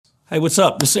Hey, what's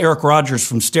up? This is Eric Rogers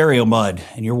from Stereo Mud,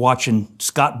 and you're watching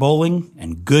Scott Bowling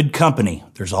and Good Company.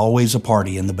 There's always a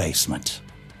party in the basement.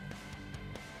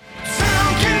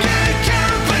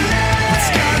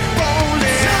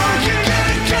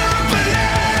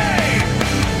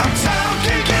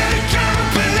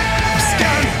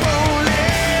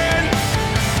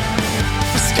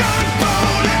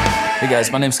 Hey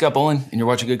guys, my name's Scott Bowling, and you're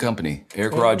watching Good Company.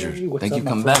 Eric Rogers. Thank you for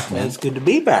coming back, man. It's good to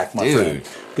be back, my friend.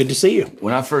 Good to see you.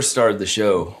 When I first started the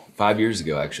show, 5 years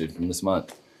ago, actually, from this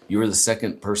month, you were the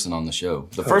second person on the show.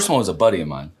 The first one was a buddy of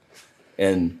mine.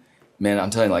 And man,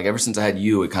 I'm telling you, like, ever since I had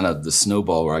you, it kind of the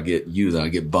snowball where I get you, then I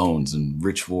get Bones and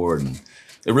Rich Ward. And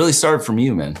it really started from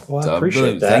you, man. Well, so I appreciate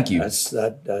really, that. Thank you.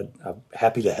 I'm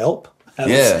happy to help.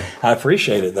 Yeah. I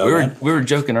appreciate it, though. We were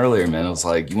joking earlier, man. I was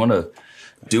like, you want to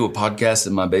do a podcast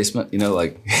in my basement? You know,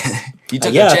 like, you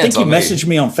took a chance. I think you on me. messaged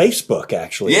me on Facebook,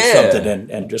 actually, or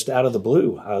something, and just out of the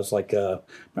blue. I was like,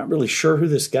 not really sure who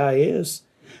this guy is.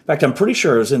 In fact, I'm pretty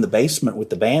sure I was in the basement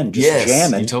with the band just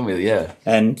jamming. You told me that, yeah.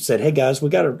 And said, hey, guys, we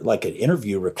got an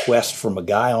interview request from a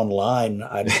guy online.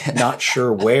 I'm not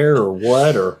sure where or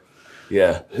what or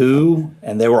who.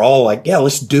 And they were all like, yeah,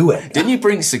 let's do it. Didn't you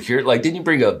bring security? Like, didn't you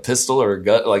bring a pistol or a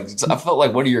gun? Like, I felt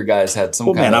like one of your guys had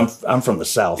some kind of... I'm from the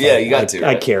South. Yeah, you got to.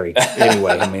 I carry.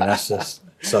 Anyway, I mean, that's just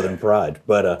Southern pride.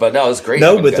 But no, it was great.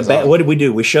 No, but the band, what did we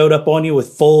do? We showed up on you with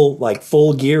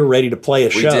full gear, ready to play a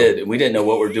show. We did. We didn't know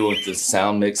what we're doing with the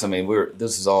sound mix. I mean,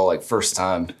 this is all like first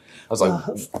time. I was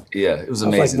like, it was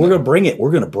amazing. We're going to bring it.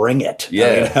 We're going to bring it. Yeah. I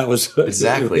mean, that was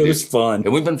exactly. It was fun.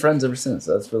 And we've been friends ever since.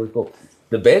 So that's really cool.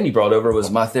 The band you brought over was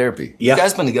My Therapy. Yeah. You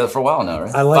guys been together for a while now,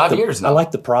 right? 5 years now. I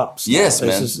like the props. Yes,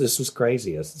 man. This was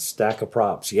crazy. A stack of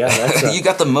props. Yeah. That's you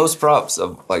got the most props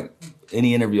of like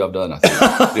any interview I've done, I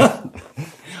think.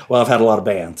 Well, I've had a lot of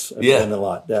bands. I've done a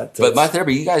lot. But My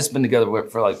Therapy, you guys been together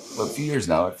for like a few years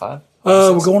now, like 5?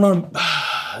 We're going on,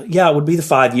 it would be the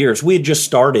 5 years. We had just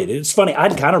started. It's funny,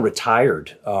 I'd kind of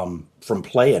retired from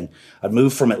playing. I'd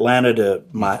moved from Atlanta to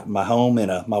my home,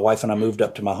 my wife and I moved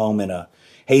up to my home in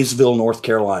Hayesville, North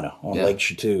Carolina on Lake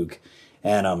Chattooga.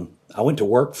 And I went to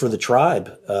work for the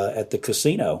tribe at the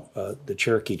casino, the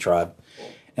Cherokee tribe.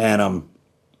 And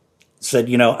said,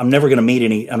 I'm never going to meet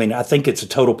any. I mean, I think it's a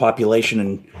total population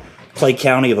in Clay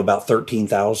County of about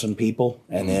 13,000 people.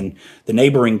 And then the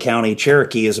neighboring county,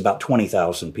 Cherokee, is about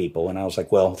 20,000 people. And I was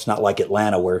like, well, it's not like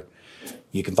Atlanta where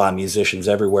you can find musicians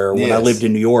everywhere. When I lived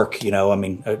in New York,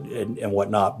 and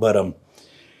whatnot. But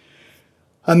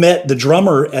I met the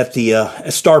drummer at the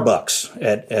Starbucks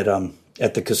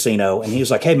at the casino. And he was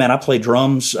like, hey, man, I play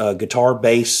drums, guitar,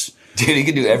 bass. Dude, he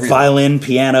can do everything. Violin,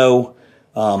 piano.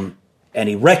 And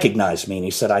he recognized me, and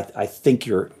he said, I think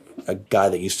you're a guy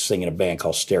that used to sing in a band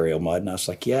called Stereo Mud. And I was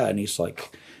like, yeah. And he's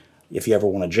like, if you ever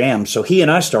want to jam. So he and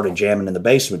I started jamming in the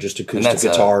basement, just acoustic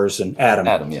guitars and Adam.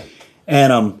 Adam, yeah.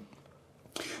 And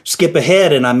skip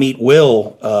ahead, and I meet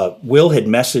Will. Will had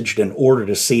messaged and ordered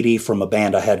a CD from a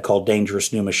band I had called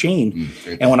Dangerous New Machine.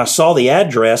 And when I saw the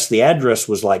address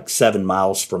was like 7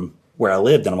 miles from where I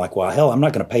lived. And I'm like, well, hell, I'm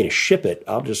not going to pay to ship it.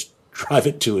 I'll just drive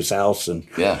it to his house and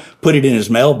put it in his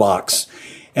mailbox,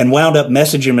 and wound up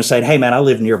messaging him and saying, hey, man, I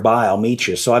live nearby. I'll meet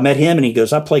you. So I met him, and he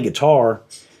goes, I play guitar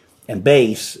and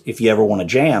bass if you ever want to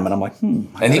jam. And I'm like,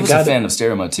 And he was a fan of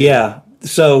Stereo Mud, too. Yeah.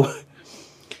 So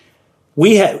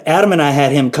Adam and I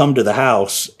had him come to the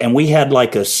house, and we had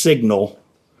like a signal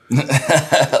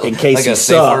in case like he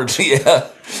sucked.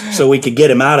 So we could get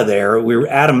him out of there.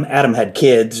 Adam had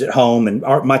kids at home, and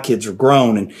my kids are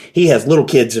grown, and he has little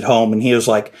kids at home, and he was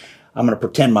like, I'm going to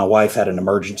pretend my wife had an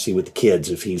emergency with the kids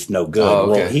if he's no good. Oh,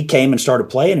 okay. Well, he came and started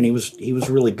playing, and he was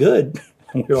really good.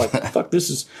 And we were like, fuck,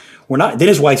 we're not. Then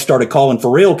his wife started calling for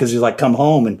real because he's like, come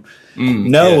home and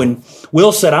And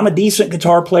Will said, I'm a decent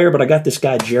guitar player, but I got this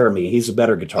guy, Jeremy. He's a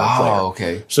better guitar player. Oh,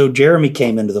 okay. So Jeremy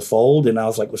came into the fold, and I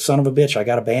was like, well, son of a bitch, I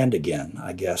got a band again,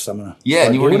 I guess. I'm going to Yeah,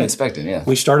 and you weren't even expecting,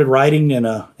 We started writing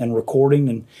and recording,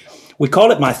 and we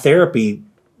called it My Therapy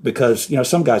because,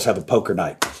 some guys have a poker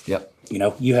night. Yep.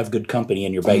 You have good company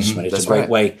in your basement. It's a great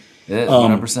way. Yeah,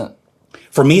 100%.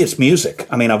 For me, it's music.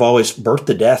 I mean, I've always birth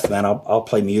to death, man. I'll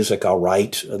play music. I'll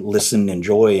write, listen,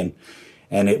 enjoy,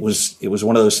 and it was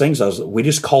one of those things. We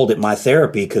just called it My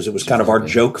Therapy because it was kind of our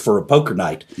joke for a poker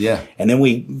night. Yeah. And then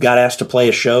we got asked to play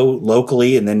a show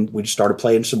locally, and then we just started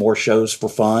playing some more shows for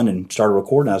fun and started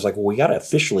recording. I was like, well, we got to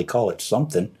officially call it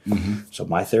something. So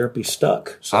My Therapy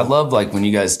stuck. So I love when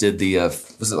you guys did the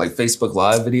was it like Facebook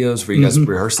Live videos where you guys were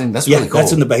rehearsing? That's really cool.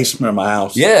 That's in the basement of my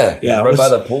house. Yeah, right by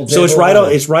the pool table. So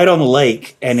it's right on the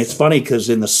lake, and it's funny because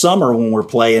in the summer when we're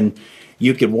playing,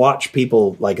 you can watch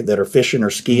people like that are fishing or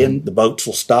skiing. The boats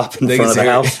will stop in They front of can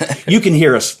the hear house. You can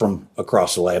hear us from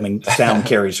across the lake. I mean, sound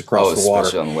carries across the water,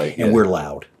 especially on the lake, and yeah. we're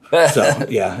loud. So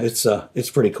yeah, it's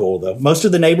pretty cool though. Most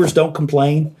of the neighbors don't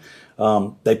complain.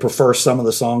 They prefer some of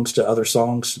the songs to other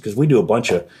songs because we do a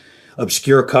bunch of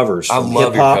obscure covers I from love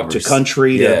hip your hop covers. to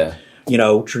country Yeah.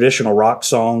 to traditional rock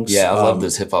songs. Yeah, I love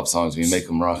those hip hop songs when you make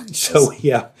them rock.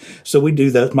 So we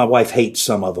do that. My wife hates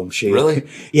some of them. She Really?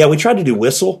 Yeah, we tried to do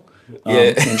Whistle.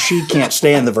 Yeah. And she can't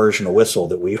stand the version of Whistle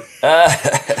that we.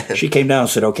 She came down and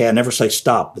said, "Okay, I never say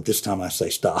stop, but this time I say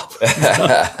stop."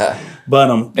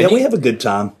 But we have a good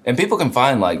time And people can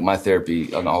find like My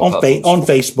Therapy on all on platforms. on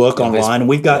Facebook, On online, Facebook, and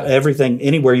we've got yeah. everything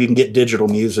anywhere you can get digital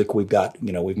music. We've got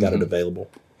it available.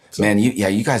 Man,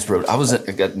 you guys wrote.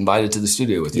 I got invited to the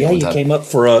studio with you. Yeah, one you time. came up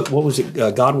for what was it?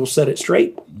 God Will Set It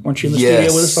Straight. Weren't you in the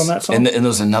studio with us on that song? And there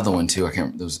was another one too. I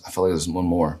can't. I feel like there's one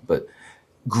more, but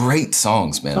great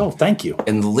songs, man. Oh, thank you.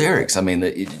 And the lyrics. I mean,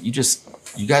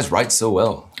 you guys write so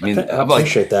well. I mean, I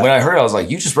appreciate that. When I heard it, I was like,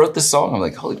 you just wrote this song. I'm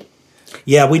like, holy.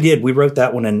 Yeah, we did. We wrote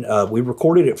that one, and we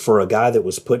recorded it for a guy that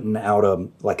was putting out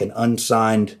like an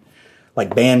unsigned,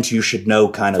 like bands you should know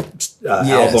kind of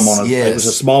album on. It was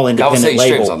a small independent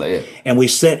label, on that, yeah. and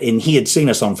and he had seen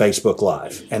us on Facebook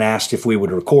Live and asked if we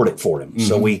would record it for him.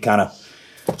 So we kind of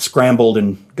scrambled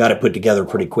and got it put together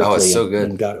pretty quickly. Oh, it's so good.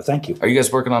 And got it. Thank you. Are you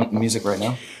guys working on music right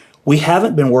now? We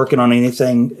haven't been working on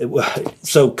anything.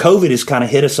 So COVID has kind of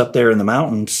hit us up there in the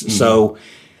mountains. So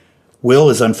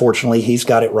Will is unfortunately, he's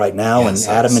got it right now, and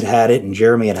Adam had it, and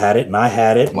Jeremy had it, and I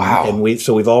had it. Wow. And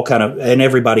we've all kind of, and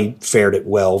everybody fared it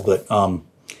well, but,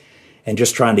 and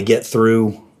just trying to get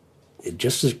through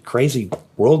just this crazy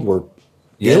world we're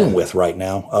dealing with right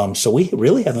now. So we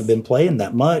really haven't been playing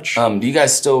that much. Do you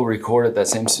guys still record at that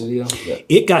same studio? Yeah.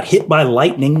 It got hit by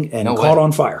lightning and caught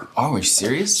on fire. Oh, are you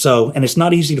serious? So, and it's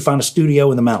not easy to find a studio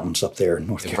in the mountains up there in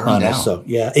North Carolina. Burned down. So,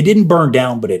 yeah, it didn't burn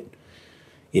down, but it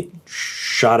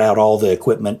shot out all the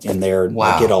equipment in there. And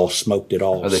Wow. it all smoked it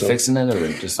all. Are they So fixing it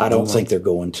or just? I don't think they're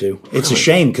going to. It's a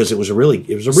shame because it was a really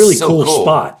So cool cool.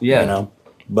 spot. Yeah.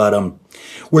 But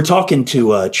we're talking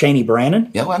to Cheney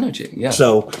Brannon. Yeah, well, I know you. Yeah.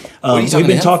 So are you we've talking been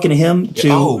to him? talking to him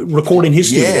to record in his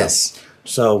studio. Yes.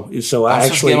 So I I'm supposed to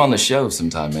actually get him on the show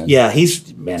sometime, man. yeah,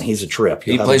 he's a trip.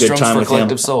 You'll He have plays a good drums time for with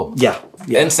Collective him. Soul. Yeah.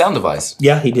 And Sound Device.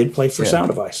 Yeah, he did play for Sound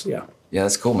Device. Yeah. Yeah,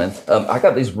 that's cool, man. I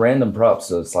got these random props,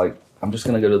 so it's like I'm just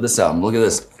gonna go to this album. Look at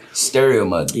this, Stereo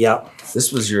Mud. Yeah.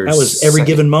 This was your. That was Every second-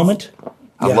 Given Moment.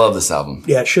 I Yeah. love this album.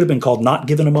 Yeah, it should have been called Not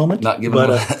Given a Moment. Not Given a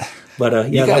Moment. But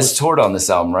You yeah, that guys was toured on this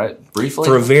album, right? Briefly.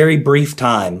 for a very brief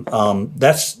time.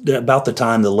 That's about the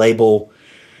time the label.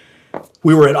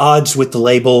 We were at odds with the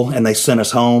label, and they sent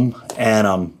us home.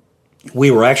 And we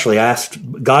were actually asked.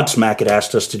 Godsmack had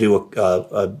asked us to do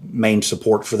a main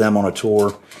support for them on a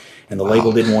tour, and the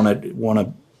label didn't want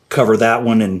to cover that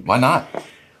one. And Why not?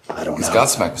 I don't know.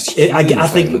 Godsmack was huge I back in the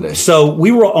think day. so. We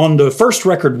were on the first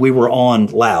record. We were on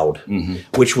Loud,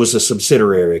 which was a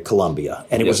subsidiary of Columbia,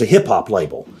 and it was a hip hop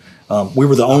label. We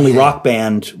were the only rock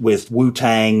band with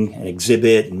Wu-Tang and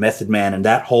Exhibit and Method Man and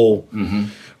that whole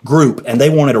group, and they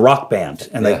wanted a rock band,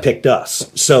 and they picked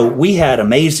us. So we had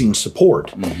amazing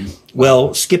support.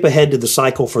 Well, skip ahead to the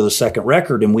cycle for the second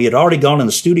record, and we had already gone in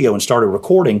the studio and started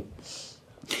recording,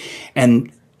 and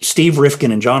Steve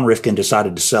Rifkin and John Rifkin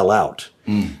decided to sell out.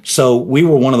 So we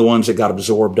were one of the ones that got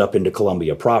absorbed up into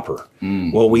Columbia proper.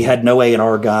 Well, we had no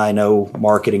A&R guy, no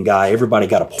marketing guy. Everybody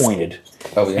got appointed.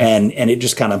 Oh, yeah. And it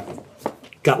just kind of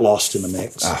got lost in the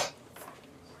mix.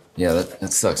 Yeah,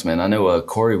 that sucks, man. I know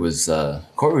Corey was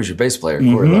your bass player,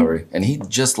 Corey Lowry, and he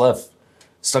just left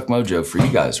Stuck Mojo for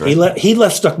you guys, right? He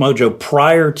left Stuck Mojo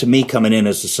prior to me coming in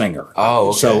as the singer. Oh,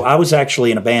 okay. So I was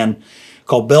actually in a band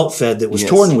called Belt Fed that was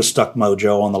touring with Stuck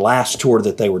Mojo on the last tour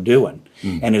that they were doing.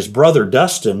 And his brother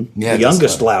Dustin, the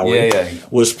youngest Lowry,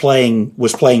 was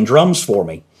playing drums for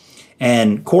me.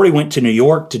 And Corey went to New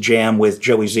York to jam with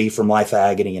Joey Z from Life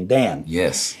Agony and Dan.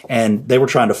 Yes. And they were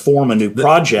trying to form a new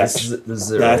project. This is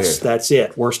it right here. That's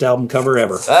it. Worst album cover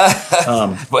ever.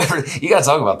 But you got to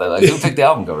talk about that. Like, who picked the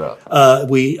album cover up?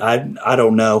 I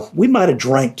don't know. We might have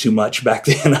drank too much back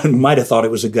then. I might have thought it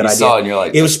was a good idea. Saw it and you're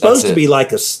like, it was supposed to that's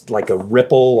be like a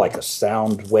ripple, like a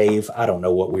sound wave. I don't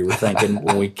know what we were thinking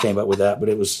when we came up with that, but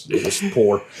it was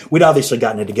poor. We'd obviously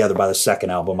gotten it together by the second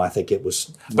album. I think it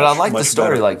was. But I like the much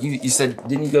story. better. Like you said,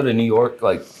 didn't you go to New York?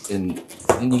 Like, didn't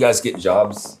you guys get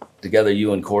jobs together,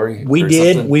 you and Corey? We or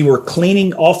did. something? We were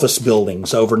cleaning office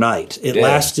buildings overnight. It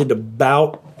lasted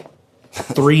about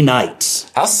 3 nights.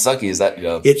 How sucky is that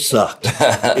job? It sucked.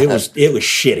 it was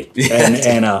shitty.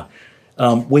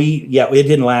 It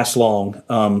didn't last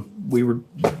long. We were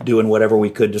doing whatever we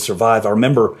could to survive. I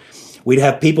remember we'd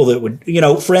have people that would,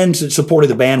 friends that supported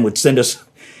the band would send us,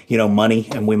 money,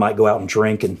 and we might go out and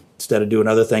drink and instead of doing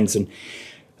other things. And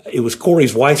it was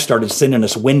Corey's wife started sending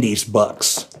us Wendy's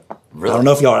bucks. Really? I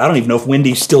don't even know if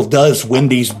Wendy's still does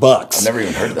Wendy's bucks. I never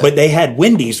even heard of that. But they had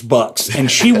Wendy's bucks, and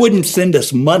she wouldn't send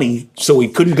us money so we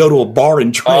couldn't go to a bar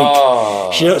and drink.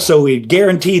 Oh. So we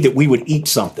guaranteed that we would eat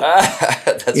something.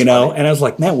 That's And I was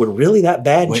like, man, we're really that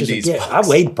bad? And she's Wendy's like, yeah. bucks. I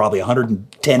weighed probably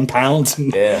 110 pounds.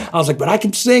 And Yeah. I was like, but I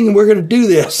can sing, and we're going to do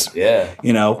this. Yeah.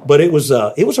 But it was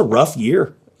a rough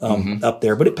year up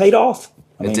there, but it paid off.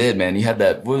 It did, man. You had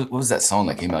that. What was that song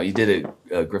that came out? You did it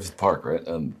at Griffith Park, right?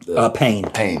 Pain.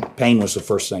 Pain. Pain was the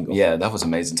first single. Yeah, that was an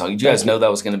amazing song. Did you guys know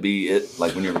that was going to be it,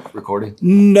 like when you were recording?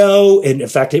 No, and in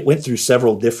fact, it went through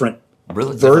several different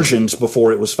Really? versions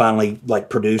before it was finally like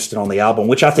produced and on the album,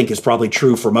 which I think is probably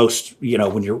true for most.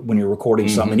 When you're recording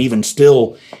something, and even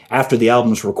still after the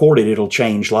album's recorded, it'll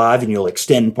change live, and you'll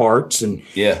extend parts, and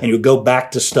you'll go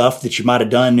back to stuff that you might have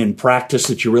done in practice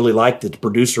that you really liked that the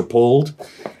producer pulled.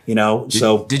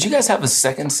 So Did you guys have a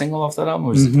second single off that album? Or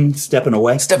was it Stepping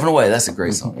Away. Stepping Away? That's a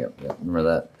great song. Yep, remember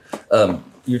that.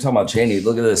 You were talking about Cheney.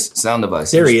 Look at this sound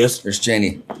device. There he is. There's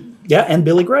Cheney. Yeah, and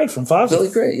Billy Gray from Fozzy. Billy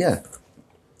Gray, yeah.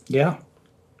 Yeah.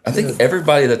 I think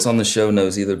everybody that's on the show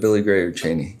knows either Billy Gray or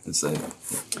Cheney. It's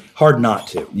Hard not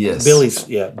to. Yes. Billy's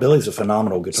a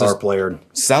phenomenal guitar player.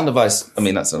 Sound device. I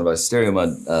mean, not sound device. Stereo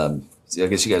Mud. I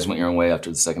guess you guys went your own way after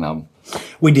the second album.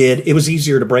 We did. It was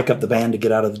easier to break up the band to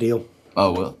get out of the deal.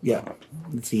 Oh, well. Yeah,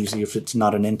 it's easy if it's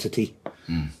not an entity.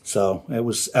 So it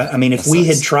was. I mean, if we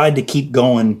had tried to keep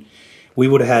going, we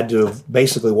would have had to have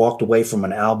basically walked away from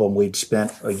an album we'd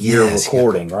spent a year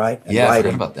recording, right? And I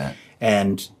writing. forgot about that.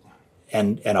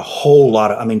 And a whole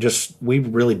lot of. I mean, we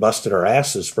really busted our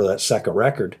asses for that second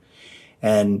record,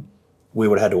 and we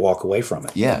would have had to walk away from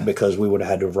it. Yeah. Because we would have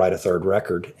had to write a third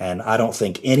record, and I don't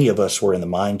think any of us were in the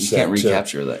mindset. You can't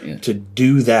recapture that. Yeah. To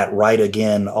do that right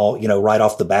again, right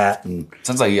off the bat, and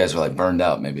sounds like you guys were like burned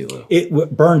out, maybe a little. it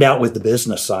burned out with the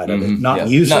business side of it, not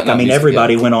music. Not music,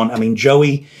 everybody went on. I mean,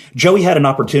 Joey had an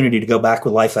opportunity to go back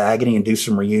with Life of Agony and do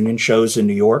some reunion shows in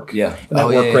New York. Yeah. And that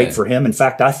worked great for him. In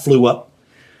fact, I flew up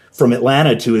from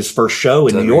Atlanta to his first show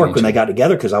in New York when they got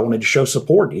together because I wanted to show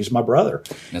support. He's my brother.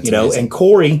 That's amazing. And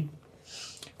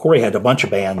Corey had a bunch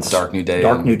of bands. Dark New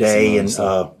Day, and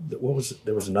what was it?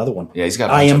 There was another one. Yeah, he's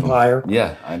got I Empire.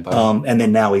 Yeah, I Empire. And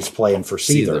then now he's playing for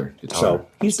Seether. Guitar. So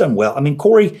he's done well. I mean,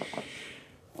 Corey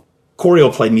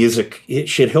will play music.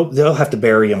 They'll have to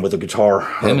bury him with a guitar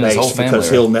or bass because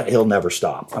he'll never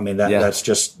stop. I mean, that's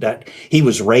just that. He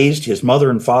was raised. His mother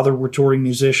and father were touring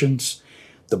musicians.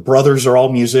 The brothers are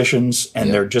all musicians,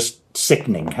 and they're just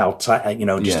sickening how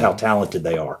how talented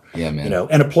they are. Yeah, man.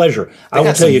 And a pleasure. I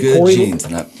will tell you,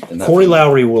 Corey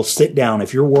Lowry will sit down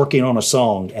if you're working on a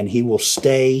song, and he will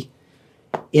stay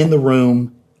in the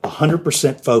room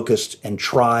 100% focused and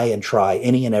try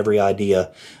any and every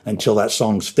idea until that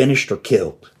song's finished or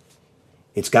killed.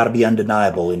 It's got to be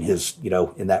undeniable in his,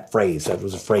 in that phrase. That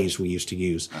was a phrase we used to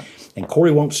use. And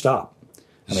Corey won't stop.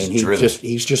 I mean,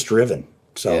 he's just driven.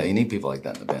 So yeah, you need people like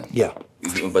that in the band. Yeah.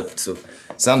 But so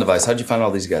sound device, how'd you find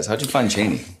all these guys? How'd you find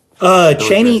Cheney?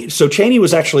 Cheney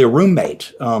was actually a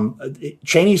roommate.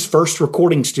 Cheney's first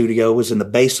recording studio was in the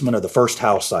basement of the first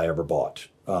house I ever bought.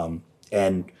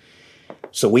 And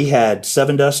so we had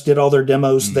Seven Dust did all their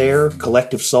demos there.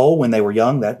 Collective Soul, when they were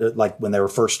young, when they were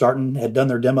first starting, had done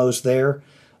their demos there.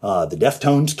 The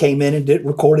Deftones came in and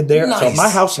recorded there. Nice. So my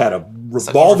house had a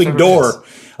revolving door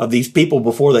of these people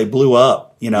before they blew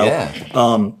up, Yeah.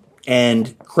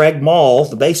 And Craig Mall,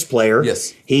 the bass player,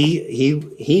 yes,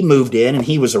 he moved in and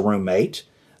he was a roommate.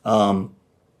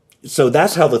 So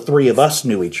that's how the three of us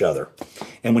knew each other.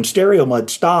 And when Stereo Mud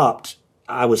stopped,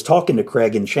 I was talking to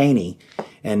Craig and Cheney,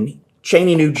 and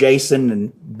Cheney knew Jason,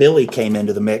 and Billy came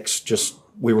into the mix.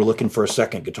 We were looking for a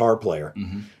second guitar player,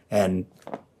 and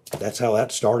that's how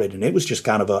that started. And it was just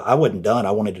kind of I wasn't done.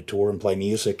 I wanted to tour and play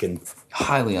music, and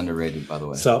highly underrated, by the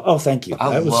way. So, thank you.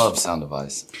 I love Sound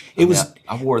Device.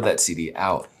 I wore that CD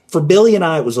out. For Billy and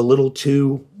I, it was a little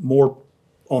too more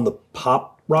on the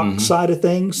pop rock side of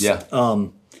things. Yeah.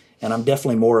 And I'm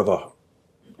definitely more of a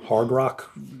hard rock,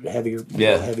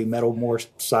 heavy metal more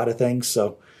side of things.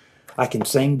 So I can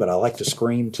sing, but I like to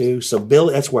scream too. So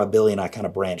that's where Billy and I kind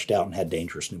of branched out and had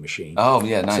Dangerous New Machine. Oh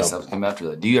yeah, nice. I came after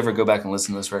that. Do you ever go back and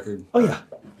listen to this record? Oh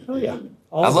yeah.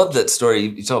 I love that story.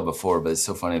 You told it before, but it's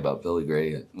so funny about Billy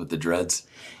Gray with the dreads.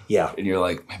 Yeah. And you're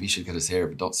like, maybe you should cut his hair,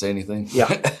 but don't say anything.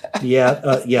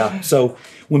 Yeah. So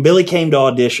when Billy came to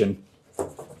audition,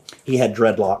 he had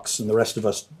dreadlocks, and the rest of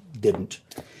us didn't.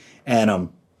 And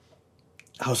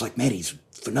I was like, man, he's a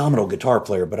phenomenal guitar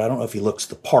player, but I don't know if he looks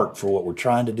the part for what we're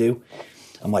trying to do.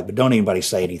 I'm like, but don't anybody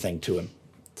say anything to him.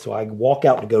 So I walk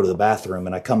out to go to the bathroom,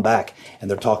 and I come back, and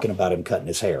they're talking about him cutting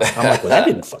his hair. I'm like, well, that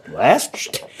didn't fucking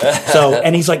last. So,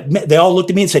 and he's like, they all looked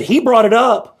at me and said, he brought it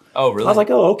up. Oh, really? I was like,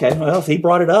 oh, okay. Well, if he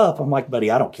brought it up, I'm like, buddy,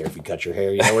 I don't care if you cut your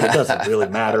hair. You know what? It doesn't really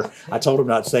matter. I told him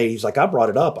not to say. He's like, I brought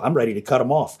it up. I'm ready to cut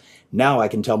him off. Now I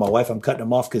can tell my wife I'm cutting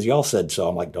him off because y'all said so.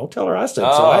 I'm like, don't tell her I said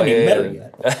so. I haven't even met her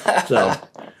yet.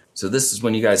 So this is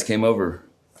when you guys came over.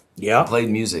 Yeah. Played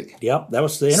music. Yep, that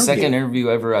was the interview. Second interview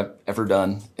I've ever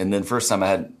done. And then first time I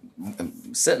had,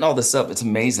 setting all this up, it's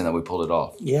amazing that we pulled it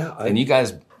off. Yeah. And you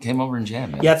guys came over and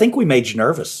jammed, man. Yeah, I think we made you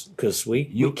nervous because we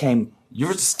came You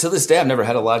were, to this day, I've never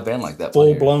had a live band like that.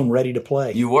 full blown ready to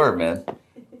play. You were, man.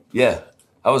 Yeah.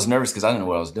 I was nervous because I didn't know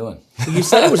what I was doing. You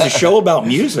said it was a show about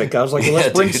music. I was like, well,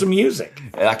 let's bring some music.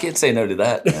 I can't say no to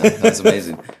that, man. That's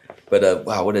amazing. But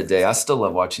wow, what a day. I still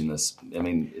love watching this. I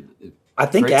mean, I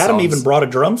think great Adam songs. even brought a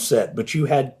drum set, but you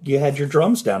had your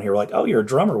drums down here. We're like, oh, you're a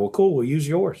drummer. Well, cool. We'll use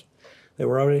yours. They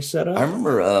were already set up. I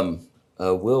remember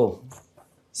Will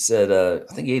said,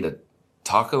 I think he ate a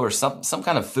taco or some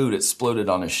kind of food exploded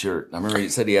on his shirt. I remember he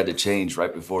said he had to change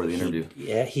right before the interview.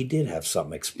 Yeah, he did have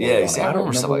something explode Yeah, on see, it. I I don't remember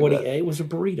remember something what like he ate. It was a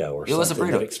burrito or It was a something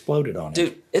burrito. that exploded on it.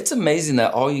 Dude, it's amazing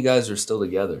that all you guys are still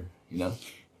together, you know? I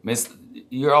mean,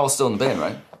 you're all still in the band,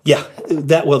 right? Yeah,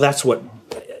 that's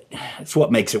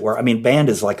what makes it work. I mean, band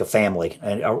is like a family,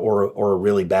 or a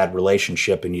really bad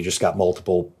relationship, and you just got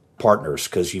multiple partners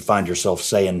because you find yourself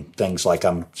saying things like,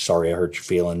 "I'm sorry I hurt your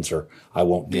feelings," or "I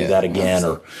won't do that again,"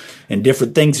 100%. and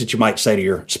different things that you might say to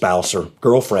your spouse or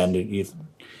girlfriend.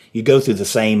 You go through the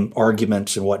same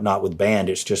arguments and whatnot with band.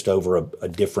 It's just over a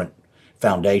different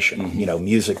foundation. Mm-hmm. You know,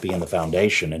 music being the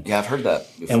foundation. And Yeah, I've heard that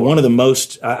before. one of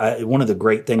the one of the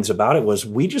great things about it was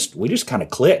we just kind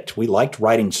of clicked. We liked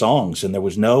writing songs, and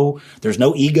there's no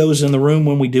egos in the room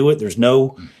when we do it.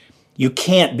 You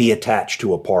can't be attached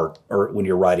to a part or when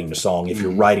you're writing the song if you're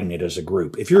writing it as a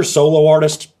group. If you're a solo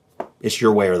artist, it's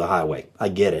your way or the highway. I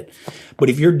get it. But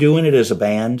if you're doing it as a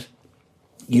band,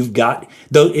 you've got,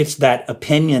 though it's that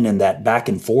opinion and that back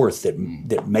and forth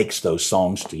that makes those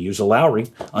songs, to use a Lowry,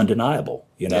 undeniable,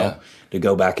 you know, Yeah. to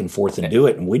go back and forth and do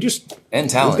it. And And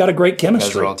talent. we've got a great chemistry.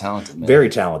 You guys are all talented, man. Very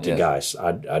talented Yeah. guys.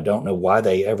 I don't know why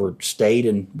they ever stayed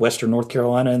in Western North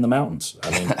Carolina in the mountains. I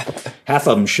mean, half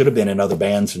of them should have been in other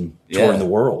bands and touring the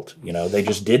world. You know, they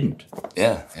just didn't.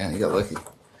 Yeah, you got lucky.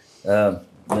 Then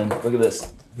look at this.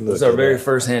 This is Look our at very that.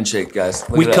 first handshake, guys.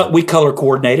 Look at that. We color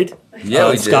coordinated. Yeah,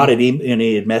 we did. Scott and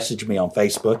he had messaged me on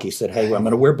Facebook. He said, "Hey, I'm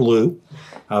going to wear blue."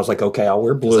 I was like, "Okay, I'll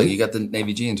wear blue." It's like you got the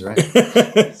navy jeans, right?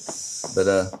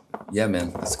 But yeah,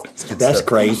 man, that's good That's stuff.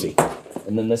 crazy.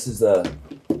 And then this is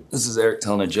Eric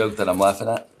telling a joke that I'm laughing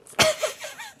at. I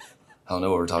don't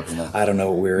know what we're talking about. I don't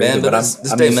know what we're Man, into, but but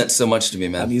this I'm day using, meant so much to me,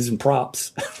 man. I'm using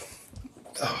props.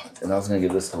 And I was gonna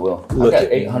give this to Will. Look I got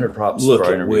at 800 props Look for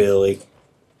our at interview. Willie.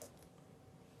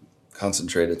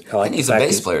 Concentrated. I like And he's the a fact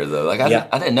bass he's- player though. Like Yeah.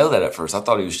 I didn't know that at first. I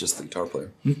thought he was just the guitar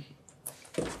player.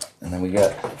 And then we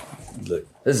got Look.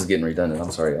 this is getting redundant.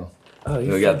 I'm sorry, y'all. Oh,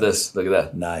 We got this. Look at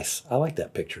that. Nice. I like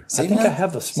that picture. See, I think man? I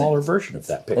have a smaller version of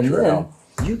that And picture then around.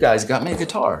 you guys got me a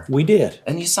guitar, We did.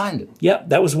 and you signed it. Yeah,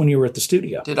 that was when you were at the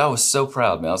studio. Dude, I was so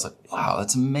proud, man. I was like, wow,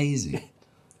 that's amazing.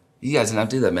 You guys didn't have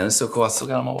to do that, man. It's so cool. I still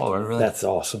got it on my wall. Right? Really? That's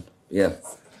awesome. Yeah.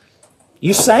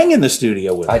 You sang in the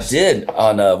studio with I us. did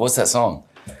on, what's that song?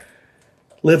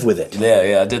 Live with it.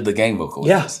 Yeah, I did the gang vocal. with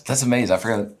Yeah. this. That's amazing. I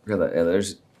forgot that. Yeah,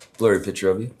 there's a blurry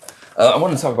picture of you. I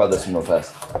want to talk about this one real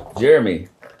fast. Jeremy,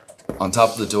 on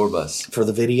top of the tour bus. For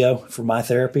the video, for My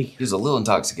Therapy. He was a little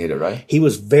intoxicated, right? He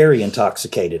was very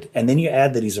intoxicated. And then you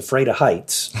add that he's afraid of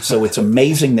heights. So it's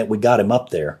amazing that we got him up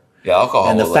there. Yeah, alcohol.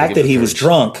 And the will, fact give that you he was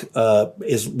courage. drunk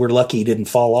is we're lucky he didn't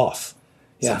fall off.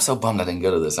 So Yeah. I'm so bummed I didn't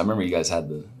go to this. I remember you guys had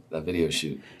that video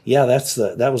shoot. Yeah,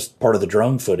 that was part of the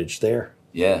drone footage there.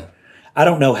 Yeah. I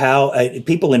don't know how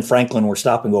people in Franklin were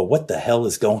stopping and go, what the hell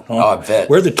is going on? Oh, I bet.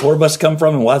 Where'd the tour bus come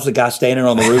from? And why's the guy standing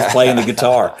on the roof playing the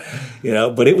guitar? You know,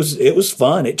 but it was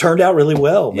fun. It turned out really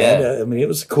well, man. Yeah. I mean, it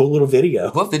was a cool little video.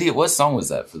 What song was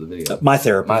that for the video? My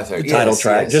Therapy, My Therapy. the title Yes,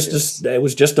 track. yes. It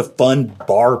was just a fun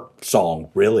bar song,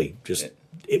 really.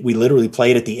 We literally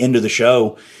played at the end of the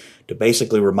show to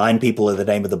basically remind people of the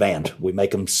name of the band. We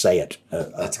make them say it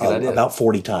That's a good idea. about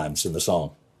 40 times in the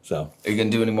song. So, Are you going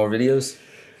to do any more videos?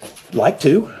 like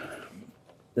to.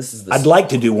 This is the I'd like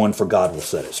to do one for God Will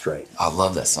Set It Straight. I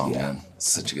love that song, man. It's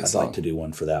such a good I'd song. like to do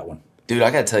one for that one. Dude, I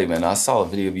got to tell you, man, I saw a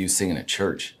video of you singing at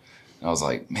church. And I was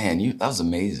like, man, that was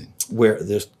amazing. Where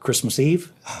this Christmas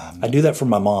Eve, I do that for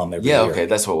my mom every Yeah, year. okay,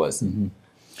 that's what it was.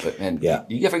 But man, Yeah.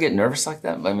 you ever get nervous like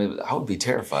that? I mean, I would be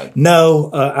terrified.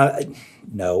 No,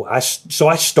 no. So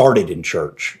I started in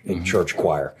church, in church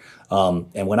choir,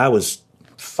 and when I was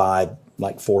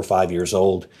like 4 or 5 years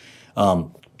old.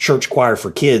 Church choir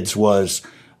for kids was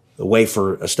a way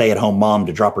for a stay-at-home mom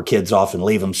to drop her kids off and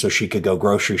leave them so she could go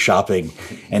grocery shopping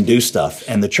and do stuff.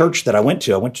 And the church that I went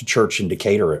to church in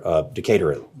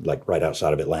Decatur, like right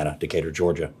outside of Atlanta, Decatur,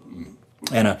 Georgia.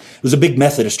 And it was a big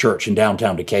Methodist church in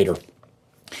downtown Decatur.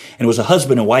 And it was a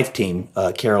husband and wife team,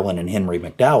 Carolyn and Henry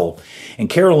McDowell. And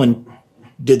Carolyn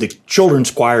did the children's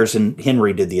choirs and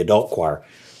Henry did the adult choir.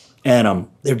 And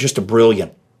they're just a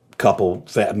brilliant couple.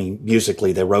 I mean,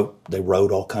 musically, they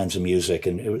wrote all kinds of music,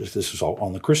 and this was all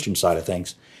on the Christian side of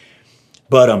things.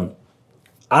 But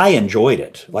I enjoyed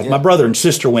it. Like my brother and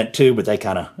sister went too, but they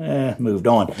kind of moved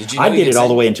on. Did you know I did it all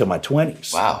the way until my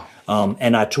 20s. Wow.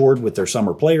 And I toured with their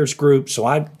summer players group, so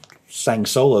I sang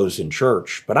solos in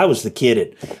church. But I was the kid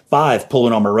at 5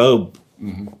 pulling on my robe,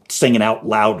 singing out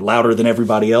louder than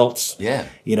everybody else. Yeah.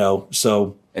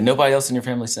 So. And nobody else in your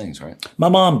family sings, right? My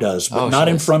mom does, but not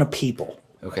in front of people.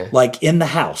 Okay. Like in the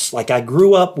house. Like I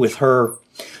grew up with her.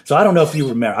 So I don't know if you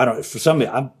remember. For some,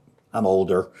 I'm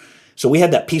older. So we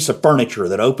had that piece of furniture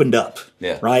that opened up,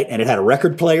 right? And it had a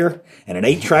record player and an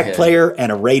 8-track player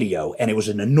and a radio. And it was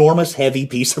an enormous, heavy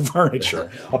piece of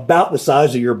furniture, about the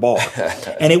size of your bar.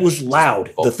 And it was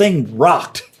loud. The thing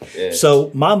rocked. Yeah.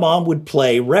 So my mom would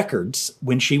play records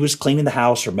when she was cleaning the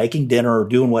house or making dinner or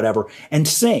doing whatever and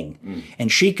sing.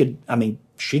 And she could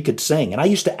sing. And I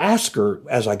used to ask her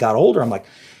as I got older, I'm like,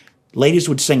 ladies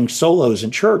would sing solos in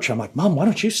church. I'm like, Mom, why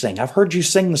don't you sing? I've heard you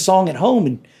sing the song at home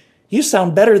and you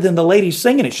sound better than the ladies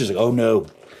singing it. She's like, oh no,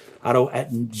 I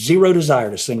had zero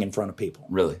desire to sing in front of people.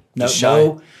 Really?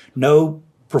 No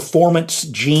performance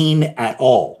gene at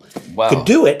all. Wow. Could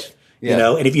do it,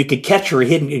 and if you could catch her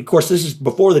hidden, of course, this is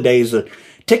before the days of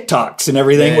TikToks and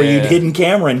everything where you'd hidden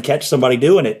camera and catch somebody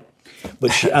doing it.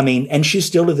 But and she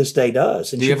still to this day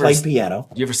does. And she played piano.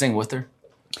 Do you ever sing with her?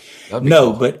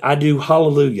 No, cool. But I do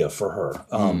Hallelujah for her.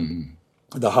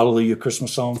 The Hallelujah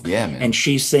Christmas song. Yeah, man. And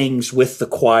she sings with the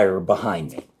choir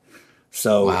behind me.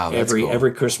 So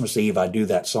every Christmas Eve I do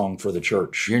that song for the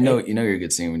church. You're a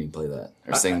good singer when you play that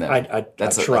or sing that.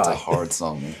 That's a hard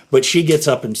song, man. But she gets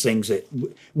up and sings it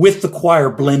with the choir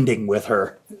blending with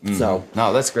her. So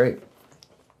no, that's great.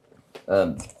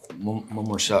 One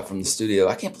more shot from the studio.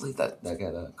 I can't believe that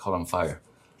got caught on fire.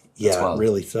 That's it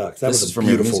really sucks. That was a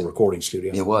beautiful recording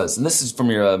studio. It was, and this is from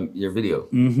your video.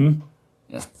 Mm-hmm.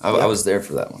 Yeah, I was there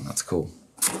for that one. That's cool.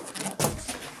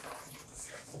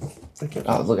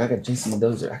 Oh, look, I got Jason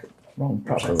Mendoza. Wrong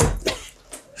properly.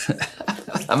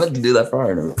 I meant to do that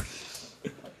prior.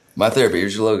 My therapy.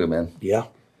 Here's your logo, man. Yeah.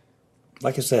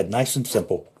 Like I said, nice and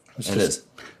simple. It is.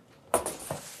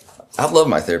 I love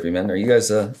my therapy, man. Are you guys?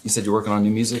 You said you're working on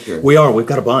new music, or we are. We've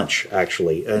got a bunch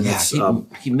actually, and I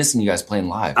keep missing you guys playing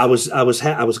live. I was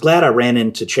glad I ran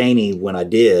into Cheney when I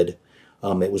did.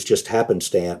 It was just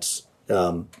happenstance.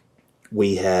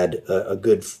 We had a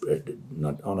good,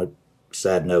 on a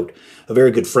sad note, a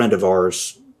very good friend of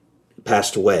ours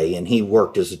passed away, and he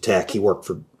worked as a tech. He worked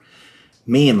for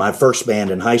me in my first band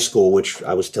in high school, which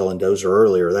I was telling Dozer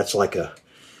earlier. That's like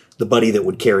the buddy that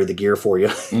would carry the gear for you.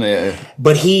 Yeah.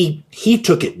 But he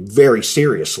took it very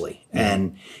seriously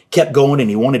and kept going, and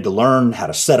he wanted to learn how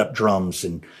to set up drums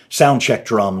and sound check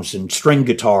drums and string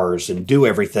guitars and do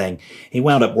everything. He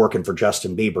wound up working for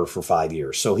Justin Bieber for 5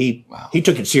 years. So he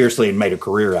took it seriously and made a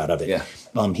career out of it. Yeah.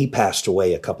 He passed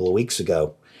away a couple of weeks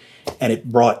ago, and it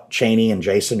brought Cheney and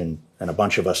Jason and a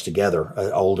bunch of us together,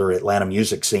 an older Atlanta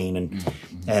music scene.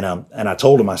 And I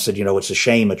told him, I said, it's a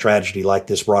shame a tragedy like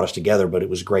this brought us together, but it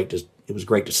was great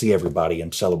to see everybody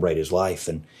and celebrate his life.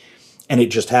 And it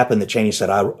just happened that Cheney said,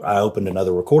 I opened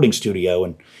another recording studio,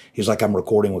 and he's like, I'm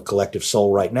recording with Collective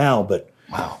Soul right now, but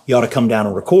you ought to come down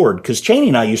and record. Because Cheney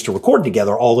and I used to record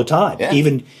together all the time. Yeah.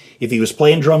 Even if he was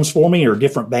playing drums for me or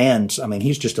different bands, I mean,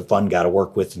 he's just a fun guy to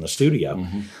work with in the studio.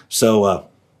 Mm-hmm. So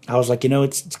I was like,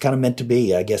 it's kind of meant to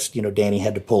be. I guess, Danny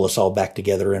had to pull us all back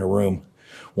together in a room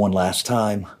one last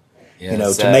time,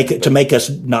 to make us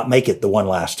not make it the one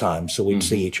last time so we'd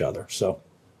see each other. So,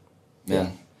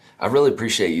 man. I really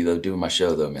appreciate you, though, doing my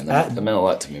show, though, man. That meant a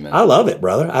lot to me, man. I love it,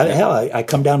 brother. I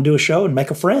come down and do a show and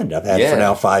make a friend I've had for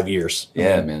now 5 years.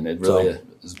 Yeah, man. It really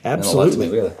absolutely.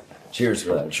 Meant a lot to me. Cheers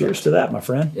for that. Cheers to that, my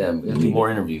friend. Yeah, we need more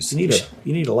interviews. You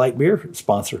need a light beer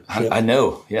sponsor. I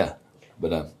know, yeah.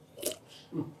 But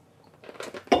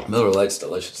Miller Lite's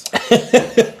delicious.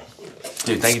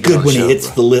 Dude, thank you for good when the show, he hits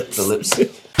bro. the lips. The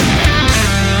lips.